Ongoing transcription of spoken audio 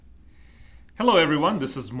Hello, everyone.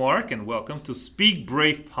 This is Mark, and welcome to Speak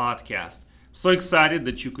Brave Podcast. So excited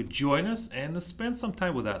that you could join us and spend some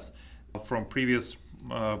time with us. From previous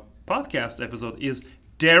podcast episode is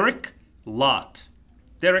Derek Lott.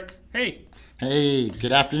 Derek, hey. Hey,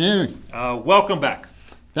 good afternoon. Welcome back.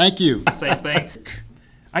 Thank you. Same thing.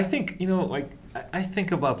 I think, I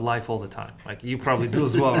think about life all the time. Like you probably do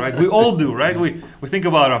as well, right? We all do, right? We think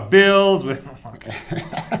about our bills. We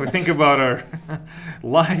think about our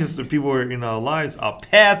lives, the people who are in our lives, our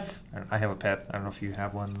pets. I have a pet. I don't know if you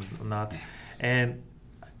have one or not. And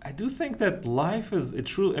I do think that life is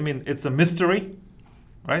it's a mystery,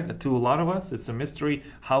 right? To a lot of us, it's a mystery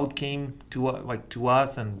how it came to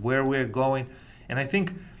us and where we're going. And I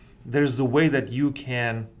think there's a way that you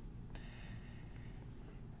can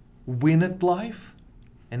win at life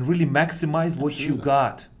and really maximize what you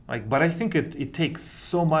got. But I think it takes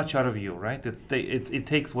so much out of you, right? It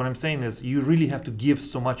takes, what I'm saying is you really have to give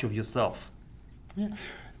so much of yourself. Yeah.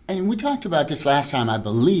 And we talked about this last time, I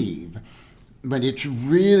believe, but it's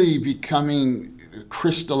really becoming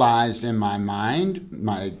crystallized in my mind,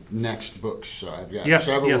 my next books. So I've got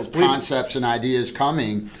several concepts and ideas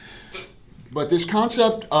coming. But this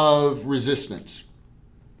concept of resistance.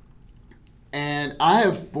 And I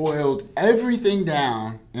have boiled everything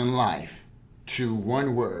down in life to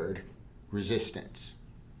one word: resistance.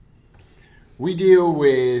 We deal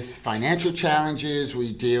with financial challenges,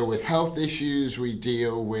 we deal with health issues, we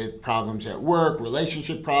deal with problems at work,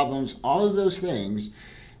 relationship problems, all of those things.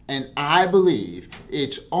 And I believe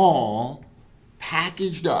it's all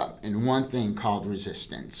packaged up in one thing called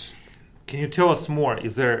resistance. Can you tell us more?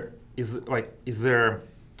 Is there like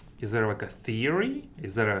a theory?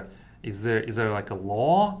 Is there like a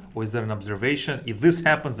law, or is there an observation? If this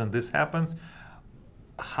happens and this happens,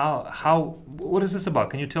 what is this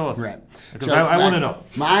about? Can you tell us? Right. Because I want to know.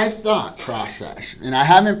 My thought process, and I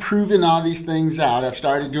haven't proven all these things out. I've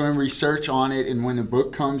started doing research on it, and when the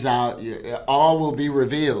book comes out, all will be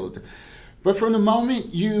revealed. But from the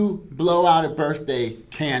moment you blow out a birthday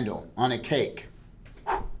candle on a cake,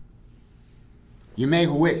 you make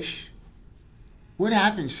a wish. What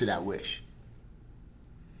happens to that wish?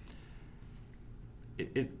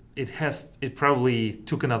 It probably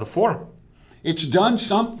took another form. It's done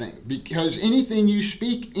something, because anything you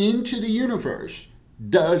speak into the universe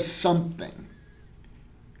does something.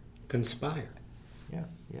 Conspire. Yeah.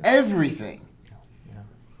 Everything. Yeah.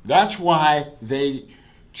 That's why they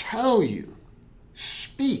tell you,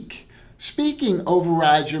 speak. Speaking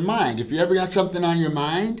overrides your mind. If you ever got something on your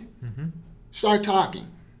mind, start talking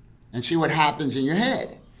and see what happens in your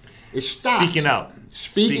head. It stops.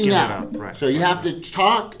 Speaking out. Right. So you have to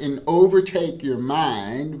talk and overtake your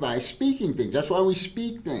mind by speaking things. That's why we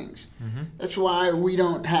speak things. That's why we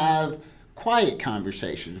don't have quiet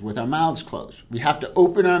conversations with our mouths closed. We have to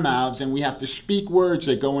open our mouths and we have to speak words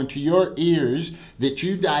that go into your ears, that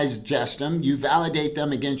you digest them, you validate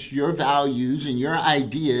them against your values and your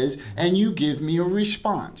ideas, and you give me a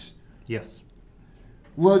response. Yes.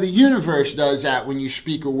 Well, the universe does that when you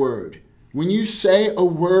speak a word. When you say a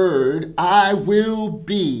word, I will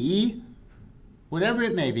be, whatever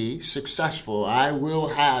it may be, successful. I will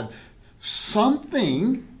have,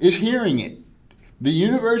 something is hearing it. The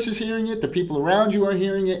universe is hearing it. The people around you are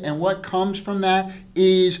hearing it. And what comes from that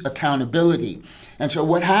is accountability. And so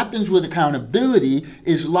what happens with accountability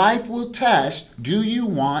is life will test, do you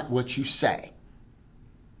want what you say?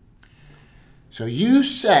 So you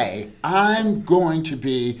say, I'm going to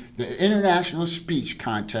be the International Speech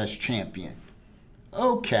Contest champion.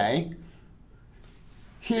 Okay.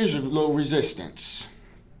 Here's a little resistance.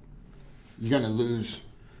 You're going to lose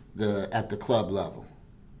at the club level.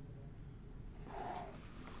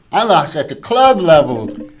 I lost at the club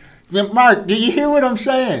level. Mark, do you hear what I'm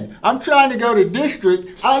saying? I'm trying to go to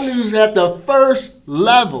district. I lose at the first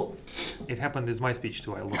level. It happened in my speech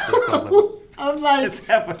too. I looked at the club level. I'm like, It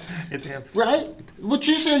happened. Right? But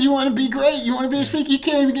you said you want to be great. You want to be a speaker. You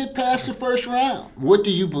can't even get past the first round. What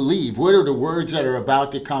do you believe? What are the words that are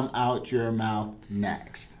about to come out your mouth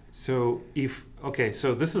next? So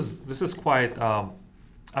so this is quite. I'm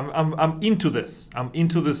into this. I'm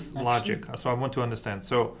into this logic. So I want to understand.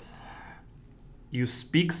 So you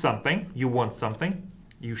speak something, you want something,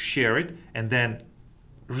 you share it, and then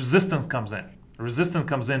resistance comes in. Resistance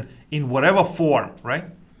comes in whatever form, right?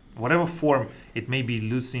 Whatever form it may be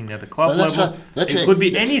losing at the club level. It could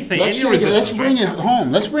be anything. Let's bring it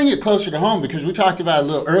home. Let's bring it closer to home, because we talked about it a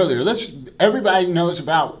little earlier. Everybody knows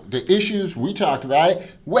about the issues. We talked about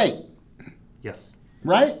it. Weight. Yes.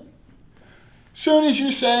 Right? Soon as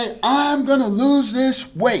you say, I'm going to lose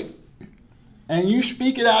this weight, and you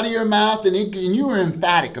speak it out of your mouth, and you are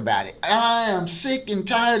emphatic about it. I am sick and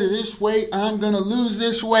tired of this weight. I'm going to lose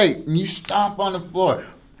this weight. And you stomp on the floor.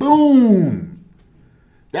 Boom!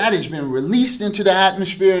 That has been released into the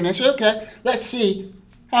atmosphere, and they say, okay, let's see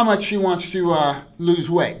how much she wants to lose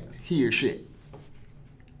weight, he or she.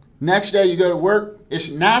 Next day you go to work, it's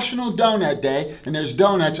National Donut Day, and there's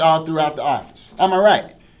donuts all throughout the office. Am I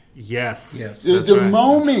right? Yes. The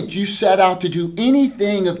moment you set out to do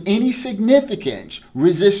anything of any significance,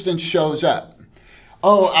 resistance shows up.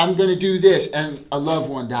 Oh, I'm going to do this, and a loved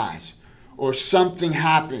one dies. Or something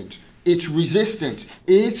happens. It's resistance.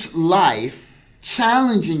 It's life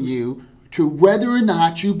challenging you to whether or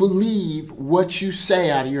not you believe what you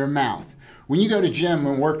say out of your mouth. When you go to gym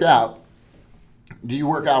and work out, do you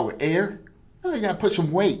work out with air? No, you got to put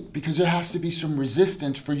some weight because there has to be some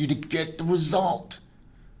resistance for you to get the result.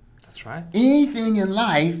 That's right. Anything in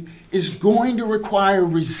life is going to require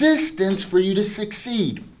resistance for you to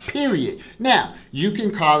succeed, period. Now, you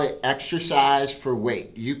can call it exercise for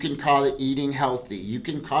weight. You can call it eating healthy. You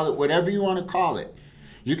can call it whatever you want to call it.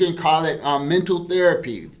 You can call it mental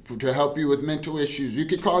therapy to help you with mental issues. You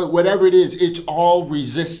can call it whatever it is. It's all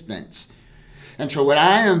resistance. And so what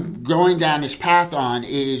I am going down this path on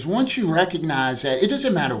is once you recognize that it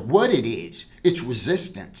doesn't matter what it is, it's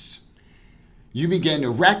resistance. You begin to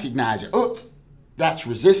recognize it. Oh, that's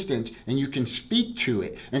resistance. And you can speak to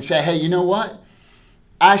it and say, hey, you know what?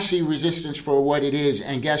 I see resistance for what it is.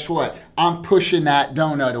 And guess what? I'm pushing that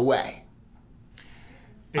donut away.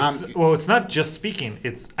 It's not just speaking,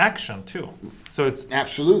 it's action too. So it's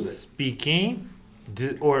absolutely speaking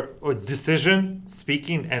or it's decision,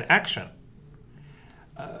 speaking, and action.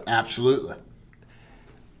 Absolutely.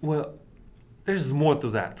 Well, there's more to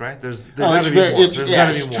that, right? There's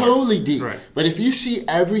it's totally deep. Right. But if you see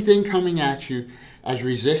everything coming at you as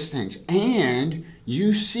resistance and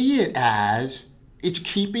you see it as it's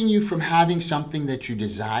keeping you from having something that you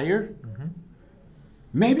desire, mm-hmm.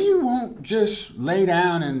 maybe you won't just lay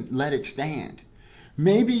down and let it stand.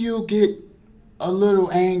 Maybe you'll get a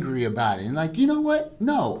little angry about it and like, you know what?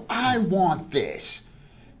 No, I want this.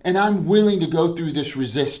 And I'm willing to go through this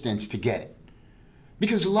resistance to get it.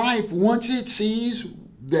 Because life, once it sees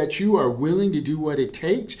that you are willing to do what it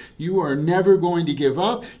takes, you are never going to give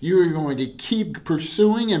up, you are going to keep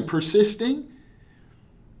pursuing and persisting,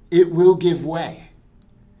 it will give way.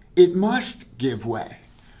 It must give way.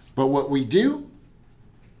 But what we do,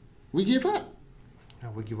 we give up. Yeah,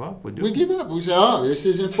 we give up. We give up. We say, oh, this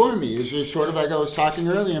isn't for me. It's just sort of like I was talking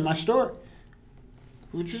earlier in my story.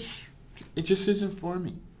 It just isn't for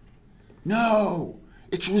me. No,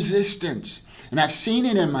 it's resistance. And I've seen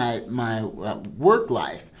it in my work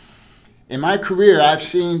life. In my career, I've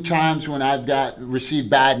seen times when I've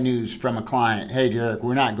received bad news from a client. Hey, Derek,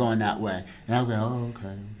 we're not going that way. And I'll go, oh,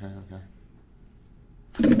 okay.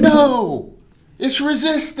 No, it's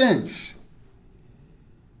resistance.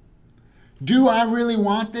 Do I really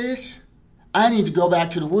want this? I need to go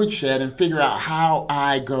back to the woodshed and figure out how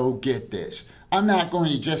I go get this. I'm not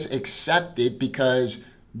going to just accept it because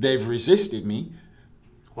they've resisted me.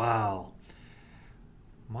 Wow.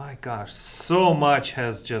 My gosh, so much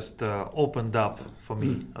has just opened up for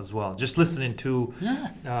me as well. Just listening to,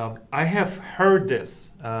 I have heard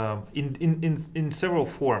this in several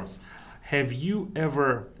forms. Have you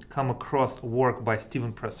ever come across work by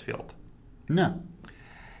Steven Pressfield? No.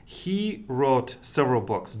 He wrote several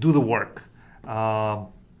books. Do the Work. I've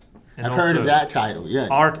heard of that title. Yeah.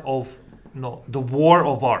 The War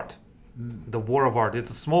of Art. The War of Art.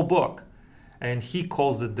 It's a small book, and he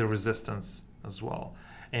calls it The Resistance as well.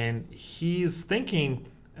 And his thinking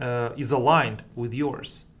is aligned with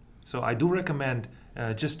yours. So I do recommend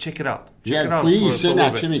just check it out. Please send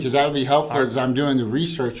that to me because that would be helpful as I'm doing the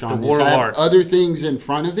research on this. War of Art. Other things in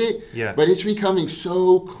front of it, yeah. But it's becoming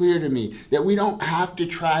so clear to me that we don't have to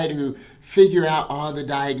try to figure out all the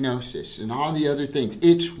diagnosis and all the other things.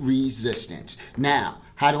 It's resistance. Now,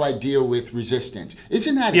 how do I deal with resistance?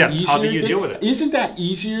 Isn't that easier? How do you deal with it? Isn't that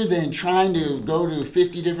easier than trying to go to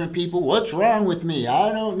 50 different people? What's wrong with me?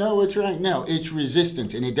 I don't know what's right. No, it's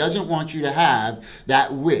resistance. And it doesn't want you to have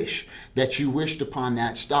that wish that you wished upon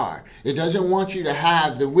that star. It doesn't want you to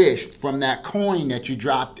have the wish from that coin that you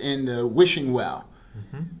dropped in the wishing well.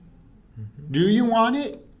 Mm-hmm. Mm-hmm. Do you want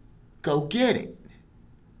it? Go get it.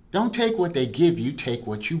 Don't take what they give you. Take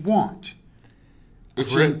what you want.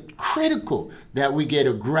 It's critical that we get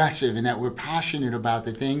aggressive and that we're passionate about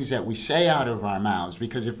the things that we say out of our mouths.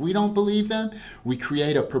 Because if we don't believe them, we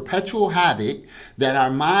create a perpetual habit that our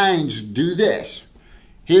minds do this.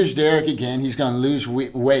 Here's Derek again. He's going to lose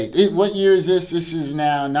weight. What year is this? This is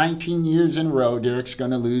now 19 years in a row. Derek's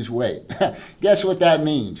going to lose weight. Guess what that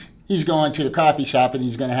means? he's going to the coffee shop and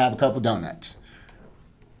he's going to have a couple donuts.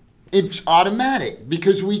 It's automatic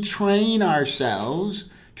because we train ourselves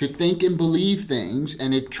to think and believe things,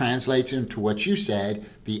 and it translates into what you said,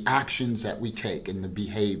 the actions that we take and the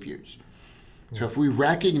behaviors. So if we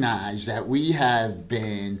recognize that we have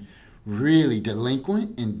been really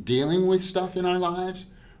delinquent in dealing with stuff in our lives,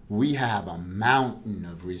 we have a mountain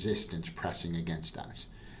of resistance pressing against us.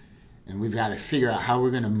 And we've got to figure out how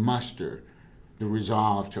we're going to muster the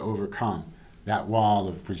resolve to overcome that wall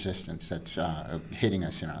of resistance that's hitting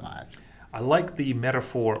us in our lives. I like the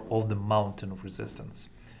metaphor of the mountain of resistance.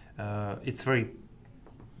 It's very,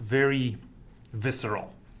 very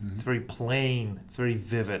visceral. Mm-hmm. It's very plain. It's very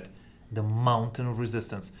vivid. The mountain of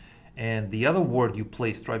resistance. And the other word you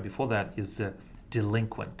placed right before that is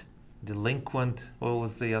delinquent. Delinquent. What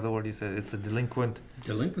was the other word you said? It's a delinquent.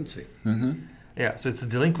 Delinquency. Mm-hmm. Yeah. So it's a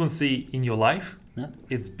delinquency in your life. Yeah.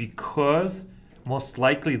 It's because most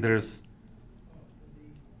likely there's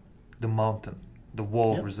the mountain, the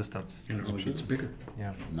wall of resistance. And it only gets bigger.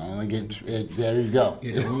 Yeah. There you go.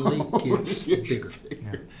 It only gets bigger.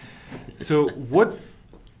 Yeah. So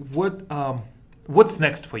what's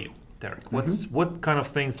next for you, Derek? What kind of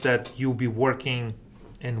things that you'll be working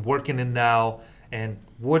in now, and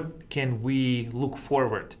what can we look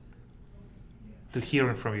forward to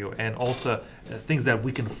hearing from you, and also things that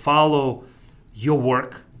we can follow your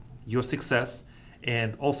work, your success,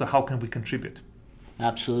 and also how can we contribute?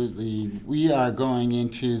 Absolutely. We are going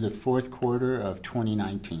into the fourth quarter of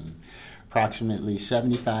 2019. Approximately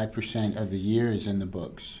 75% of the year is in the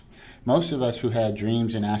books. Most of us who had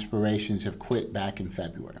dreams and aspirations have quit back in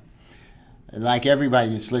February. Like everybody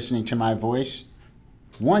that's listening to my voice,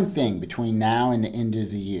 one thing between now and the end of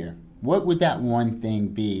the year, what would that one thing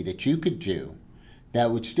be that you could do that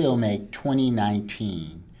would still make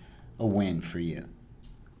 2019 a win for you?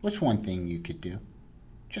 What's one thing you could do?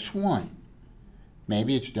 Just one.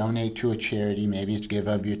 Maybe it's donate to a charity. Maybe it's give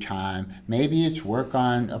of your time. Maybe it's work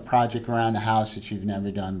on a project around the house that you've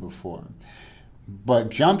never done before. But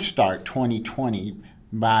jumpstart 2020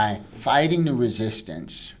 by fighting the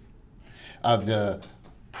resistance of the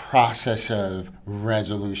process of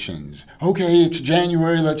resolutions. Okay, it's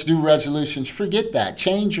January, let's do resolutions. Forget that.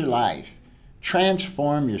 Change your life.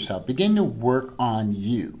 Transform yourself. Begin to work on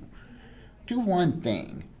you. Do one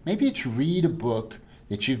thing. Maybe it's read a book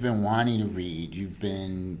that you've been wanting to read. You've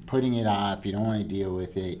been putting it off. You don't want to deal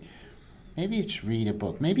with it. Maybe it's read a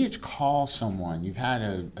book. Maybe it's call someone. You've had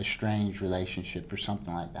a strange relationship or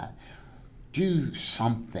something like that. Do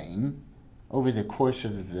something over the course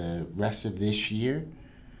of the rest of this year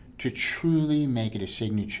to truly make it a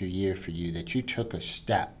signature year for you, that you took a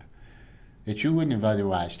step that you wouldn't have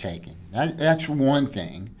otherwise taken. That's one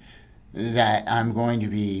thing that I'm going to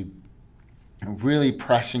be really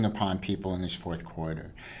pressing upon people in this fourth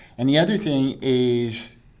quarter. And the other thing is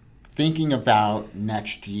thinking about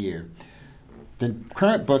next year. The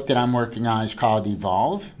current book that I'm working on is called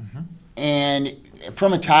Evolve. Mm-hmm. And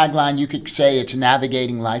from a tagline, you could say it's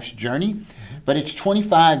navigating life's journey, mm-hmm. but it's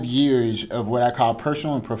 25 years of what I call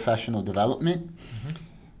personal and professional development.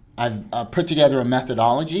 Mm-hmm. I've put together a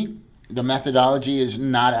methodology. The methodology is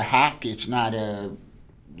not a hack. It's not a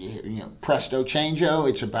presto changeo.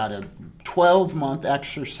 It's about a 12-month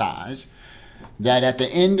exercise that at the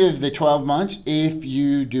end of the 12 months, if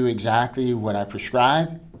you do exactly what I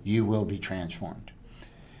prescribe, you will be transformed.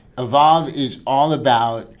 Evolve is all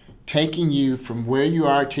about taking you from where you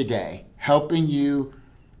are today, helping you,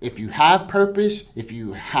 if you have purpose, if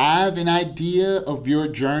you have an idea of your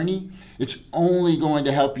journey, it's only going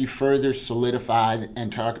to help you further solidify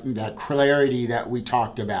and talk that clarity that we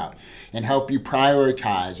talked about and help you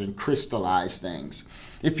prioritize and crystallize things.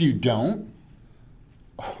 If you don't,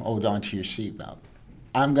 hold on to your seatbelt.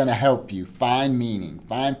 I'm going to help you find meaning,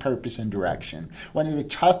 find purpose and direction. One of the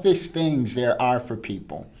toughest things there are for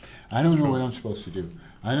people. I don't know what I'm supposed to do.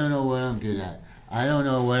 I don't know what I'm good at. I don't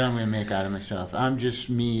know what I'm going to make out of myself. I'm just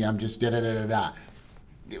me. I'm just da-da-da-da-da.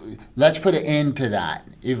 Let's put an end to that.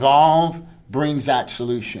 Evolve brings that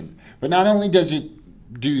solution. But not only does it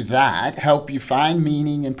do that, help you find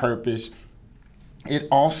meaning and purpose, it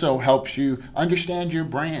also helps you understand your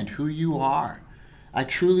brand, who you are. I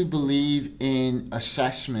truly believe in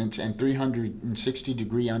assessments and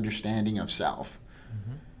 360-degree understanding of self.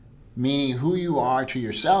 Meaning who you are to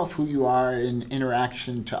yourself, who you are in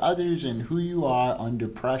interaction to others, and who you are under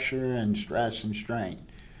pressure and stress and strain.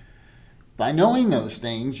 By knowing those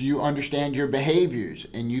things, you understand your behaviors,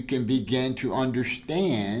 and you can begin to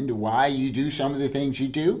understand why you do some of the things you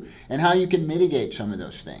do and how you can mitigate some of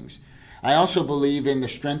those things. I also believe in the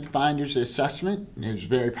Strength Finders assessment. It's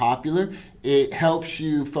very popular. It helps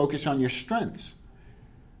you focus on your strengths.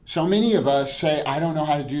 So many of us say, I don't know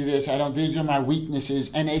how to do this. These are my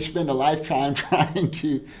weaknesses. And they spend a lifetime trying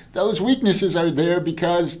to. Those weaknesses are there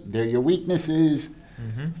because they're your weaknesses.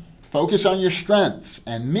 Mm-hmm. Focus on your strengths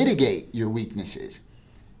and mitigate your weaknesses.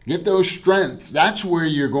 Get those strengths. That's where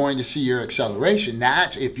you're going to see your acceleration.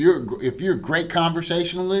 That's if you're a great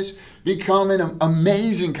conversationalist, become an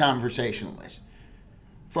amazing conversationalist.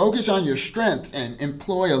 Focus on your strengths and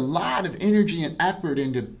employ a lot of energy and effort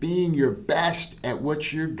into being your best at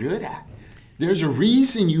what you're good at. There's a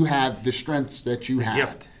reason you have the strengths that you have.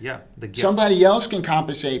 Gift, yeah, the gift. Somebody else can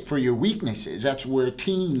compensate for your weaknesses. That's where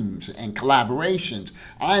teams and collaborations.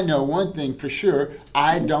 I know one thing for sure.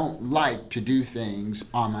 I don't like to do things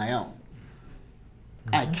on my own.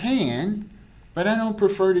 I can, but I don't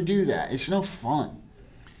prefer to do that. It's no fun.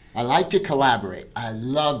 I like to collaborate. I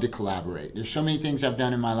love to collaborate. There's so many things I've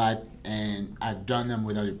done in my life, and I've done them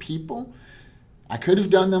with other people. I could have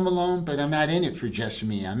done them alone, but I'm not in it for just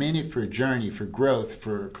me. I'm in it for a journey, for growth,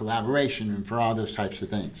 for collaboration, and for all those types of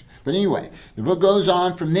things. But anyway, the book goes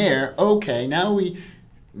on from there. Okay, now we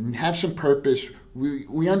have some purpose.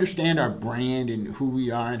 We understand our brand and who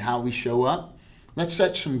we are and how we show up. Let's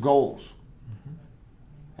set some goals.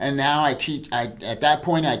 And now at that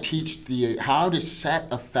point I teach how to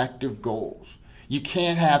set effective goals. You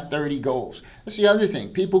can't have 30 goals. That's the other thing.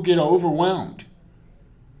 People get overwhelmed.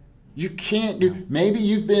 You can't do, maybe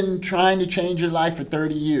you've been trying to change your life for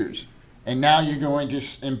 30 years, and now you're going to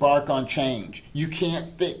embark on change. You can't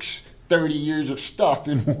fix 30 years of stuff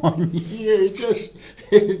in 1 year.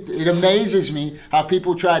 It amazes me how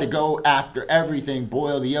people try to go after everything,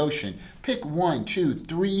 boil the ocean. Pick 1, 2,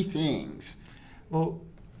 3 things. Well,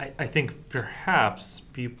 I think perhaps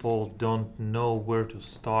people don't know where to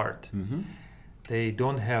start. Mm-hmm. They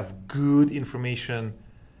don't have good information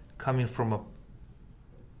coming from a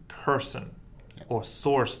person or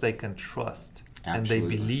source they can trust. Absolutely. And they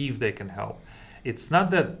believe they can help. It's not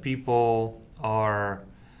that people are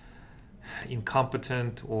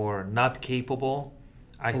incompetent or not capable.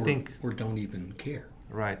 I think or don't even care.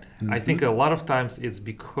 Right. Mm-hmm. I think a lot of times it's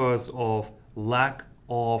because of lack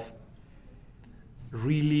of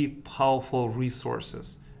really powerful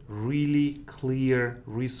resources, really clear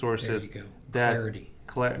resources. There you go. That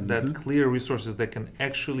Clarity. that clear resources that can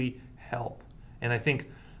actually help. And I think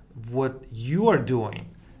what you are doing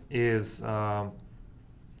is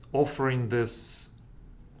offering this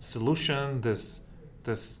solution, this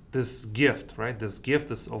gift, right? This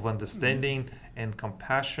gift of understanding and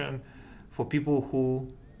compassion for people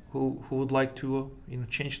who would like to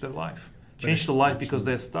change their life. Change the life because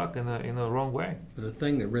they're stuck in a wrong way. But the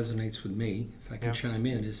thing that resonates with me, if I can Yeah. chime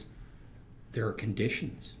in, is there are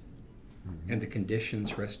conditions. Mm-hmm. And the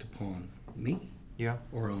conditions rest upon me Yeah.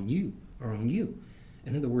 or on you or on you.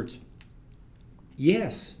 In other words,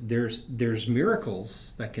 yes, there's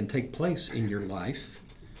miracles that can take place in your life,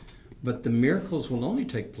 but the miracles will only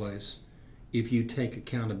take place if you take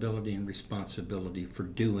accountability and responsibility for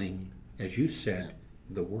doing, as you said,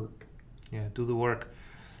 the work. Yeah, do the work.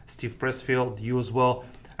 Steve Pressfield, you as well.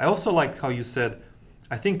 I also like how you said,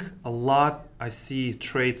 I think I see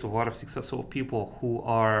traits of a lot of successful people who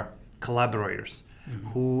are collaborators,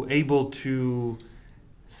 who able to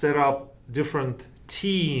set up different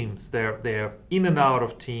teams. They're in and out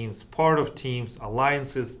of teams, part of teams,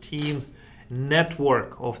 alliances, teams,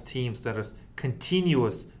 network of teams that is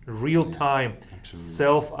continuous, real time,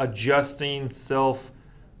 self-adjusting, it's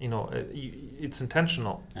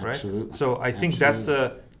intentional, right? Absolutely. So I think that's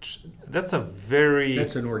an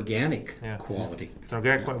organic Yeah. quality. it's an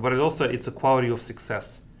organic quality, but it's a quality of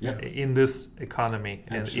success Yeah. in this economy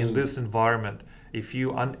and in Absolutely. this environment. If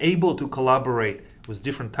you unable to collaborate with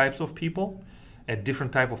different types of people at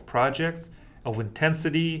different type of projects of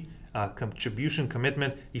intensity, contribution,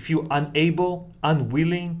 commitment, if you unable,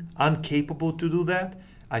 unwilling, incapable to do that,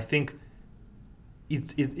 I think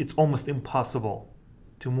it's almost impossible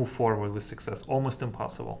to move forward with success. Almost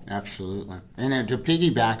impossible. Absolutely. And then to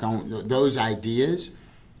piggyback on those ideas,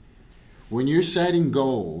 when you're setting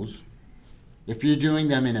goals, if you're doing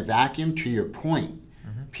them in a vacuum, to your point,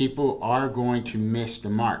 people are going to miss the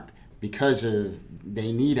mark because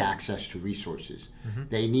they need access to resources.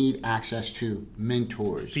 They need access to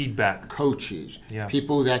mentors, Feedback. coaches, Yeah.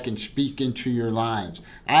 people that can speak into your lives.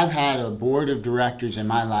 I've had a board of directors in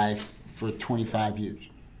my life for 25 years.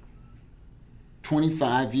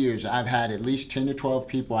 25 years, I've had at least 10 to 12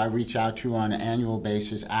 people I reach out to on an annual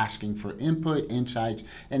basis asking for input, insights,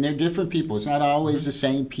 and they're different people. It's not always the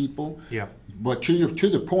same people. Yeah. But to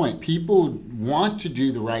the point, people want to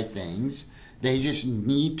do the right things. They just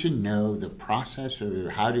need to know the process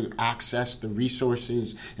or how to access the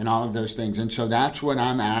resources and all of those things. And so that's what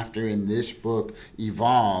I'm after in this book,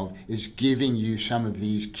 Evolve, is giving you some of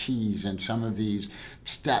these keys and some of these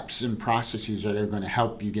steps and processes that are going to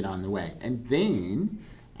help you get on the way. And then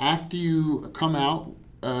after you come out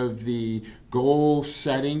of the goal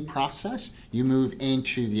setting process, you move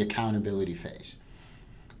into the accountability phase.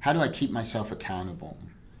 How do I keep myself accountable?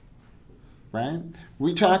 Right?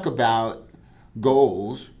 We talk about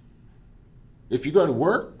goals. If you go to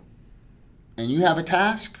work and you have a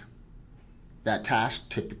task, that task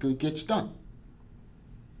typically gets done.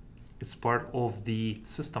 It's part of the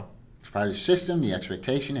system. It's part of the system, the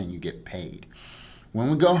expectation, and you get paid. When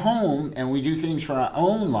we go home and we do things for our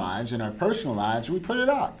own lives and our personal lives, we put it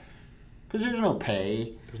off. Because there's no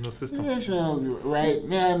pay. There's no system. There's no, right?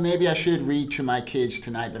 Yeah, maybe I should read to my kids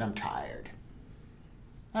tonight, but I'm tired.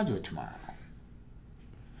 I'll do it tomorrow.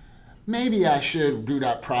 Maybe I should do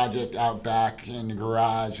that project out back in the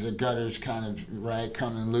garage. The gutter's kind of, right,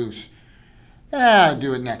 coming loose. Yeah, I'll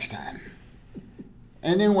do it next time.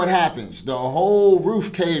 And then what happens? The whole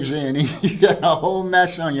roof caves in and you got a whole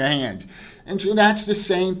mess on your hands. And so that's the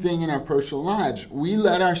same thing in our personal lives. We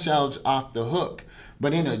let ourselves off the hook.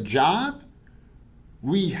 But in a job,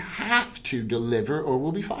 we have to deliver or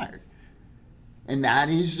we'll be fired. And that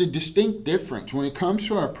is the distinct difference when it comes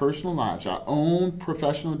to our personal lives, our own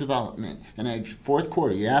professional development. And in fourth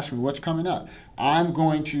quarter, you ask me what's coming up. I'm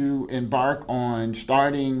going to embark on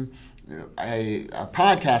starting a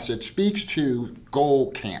podcast that speaks to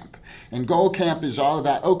Goal Camp. And Goal Camp is all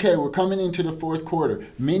about, okay, we're coming into the fourth quarter.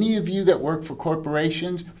 Many of you that work for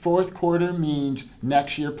corporations, fourth quarter means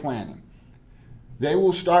next year planning. They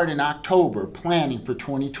will start in October planning for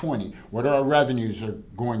 2020. What our revenues are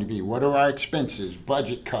going to be? What are our expenses?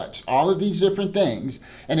 Budget cuts? All of these different things.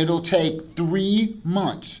 And it'll take 3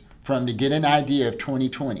 months for them to get an idea of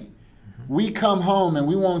 2020. We come home and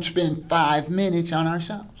we won't spend 5 minutes on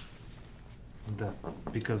ourselves. That's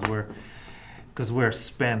because we're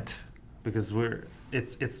spent. Because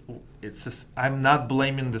it's just, I'm not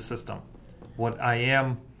blaming the system. What I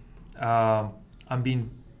am,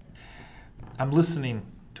 I'm listening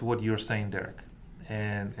to what you're saying, Derek,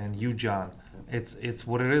 and you, John. It's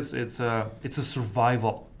what it is. It's a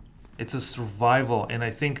survival. It's a survival, and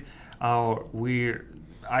I think I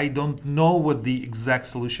don't know what the exact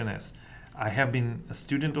solution is. I have been a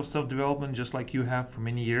student of self-development just like you have for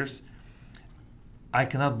many years. I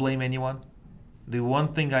cannot blame anyone. The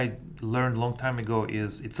one thing I learned a long time ago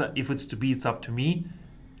is if it's to be, it's up to me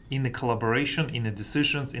in the collaboration, in the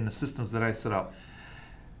decisions, in the systems that I set up.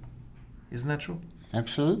 Isn't that true?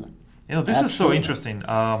 Absolutely. This is so interesting.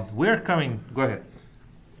 We're coming. Go ahead.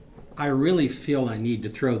 I really feel I need to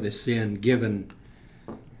throw this in given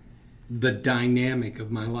the dynamic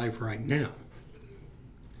of my life right now.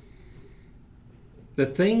 The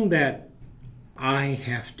thing that I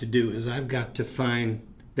have to do is I've got to find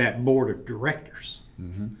that board of directors.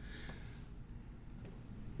 Mm-hmm.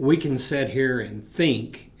 We can sit here and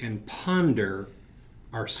think and ponder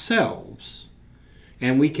ourselves,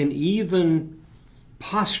 and we can even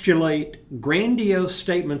postulate grandiose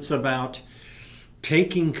statements about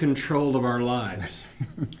taking control of our lives.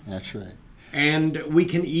 That's right. And we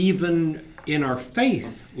can even, in our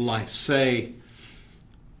faith life, say,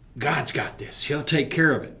 God's got this. He'll take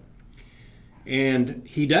care of it. And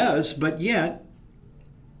He does, but yet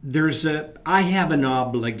I have an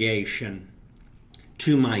obligation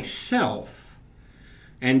to myself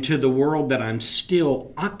and to the world that I'm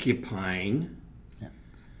still occupying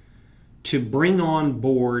to bring on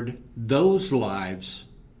board those lives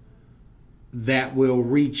that will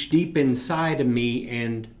reach deep inside of me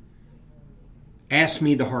and ask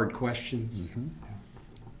me the hard questions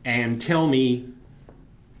and tell me,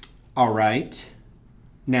 all right,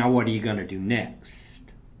 now what are you going to do next?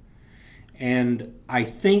 And I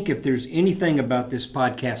think if there's anything about this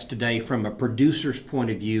podcast today from a producer's point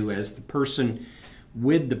of view, as the person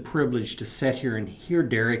with the privilege to sit here and hear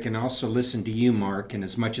Derek and also listen to you, Mark, and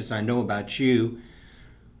as much as I know about you,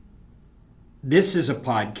 this is a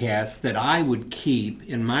podcast that I would keep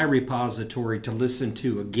in my repository to listen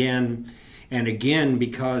to again and again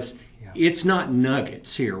because it's not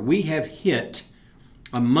nuggets here. We have hit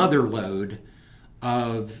a mother lode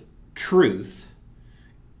of truth.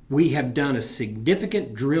 We have done a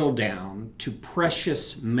significant drill down to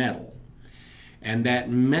precious metal, and that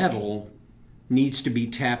metal needs to be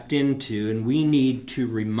tapped into, and we need to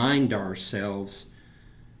remind ourselves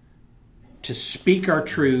to speak our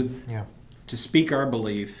truth, to speak our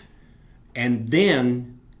belief, and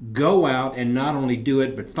then go out and not only do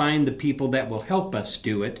it, but find the people that will help us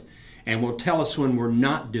do it, and will tell us when we're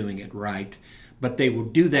not doing it right. But they will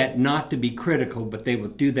do that not to be critical, but they will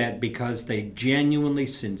do that because they genuinely,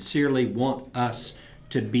 sincerely want us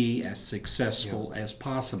to be as successful as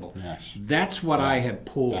possible. Yes. That's what I have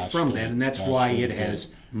pulled That's from good. that, and that's That's why really it good.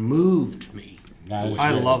 has moved me. That is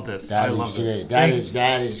I good. love this. That I is love this. good. That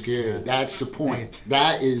is good. That's the point.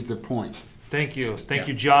 That is the point. Thank you. Thank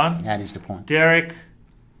you, John. That is the point. Derek,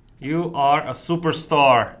 you are a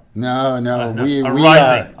superstar. No, we a we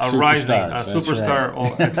rising, are a rising, superstars. a That's superstar right.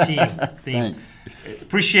 or a team. Thanks.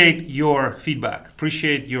 Appreciate your feedback.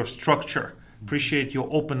 Appreciate your structure. Appreciate your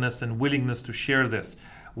openness and willingness to share this.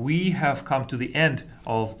 We have come to the end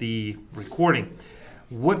of the recording.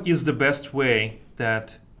 What is the best way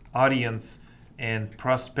that audience and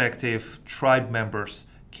prospective tribe members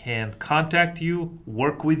can contact you,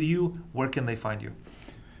 work with you? Where can they find you?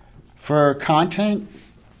 For content,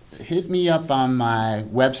 hit me up on my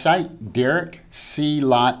website,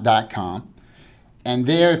 derekclott.com. And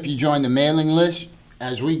there, if you join the mailing list,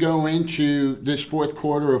 as we go into this fourth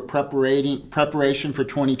quarter of preparation for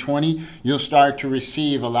 2020, you'll start to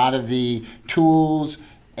receive a lot of the tools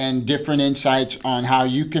and different insights on how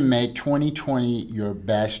you can make 2020 your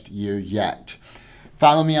best year yet.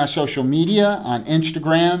 Follow me on social media, on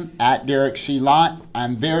Instagram, at Derek C. Lott.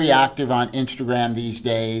 I'm very active on Instagram these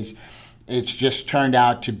days. It's just turned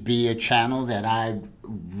out to be a channel that I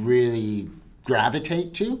really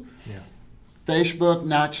gravitate to. Yeah. Facebook,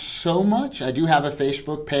 not so much. I do have a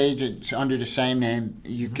Facebook page. It's under the same name.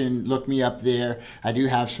 You can look me up there. I do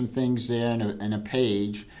have some things there and a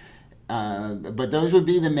page. But those would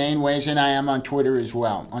be the main ways. And I am on Twitter as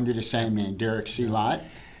well, under the same name, Derek C. Lott.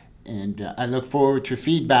 And I look forward to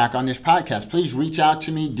feedback on this podcast. Please reach out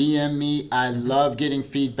to me, DM me. I love getting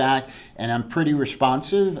feedback, and I'm pretty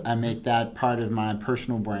responsive. I make that part of my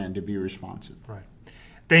personal brand to be responsive. Right.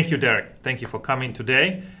 Thank you, Derek. Thank you for coming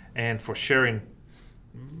today and for sharing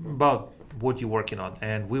about what you're working on.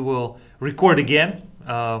 And we will record again,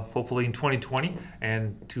 hopefully in 2020,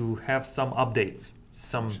 and to have some updates,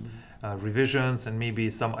 some revisions, and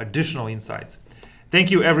maybe some additional insights. Thank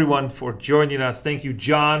you, everyone, for joining us. Thank you,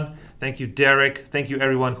 John. Thank you, Derek. Thank you,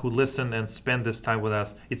 everyone who listened and spent this time with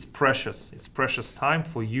us. It's precious. It's precious time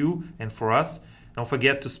for you and for us. Don't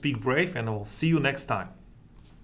forget to speak brave, and we'll see you next time.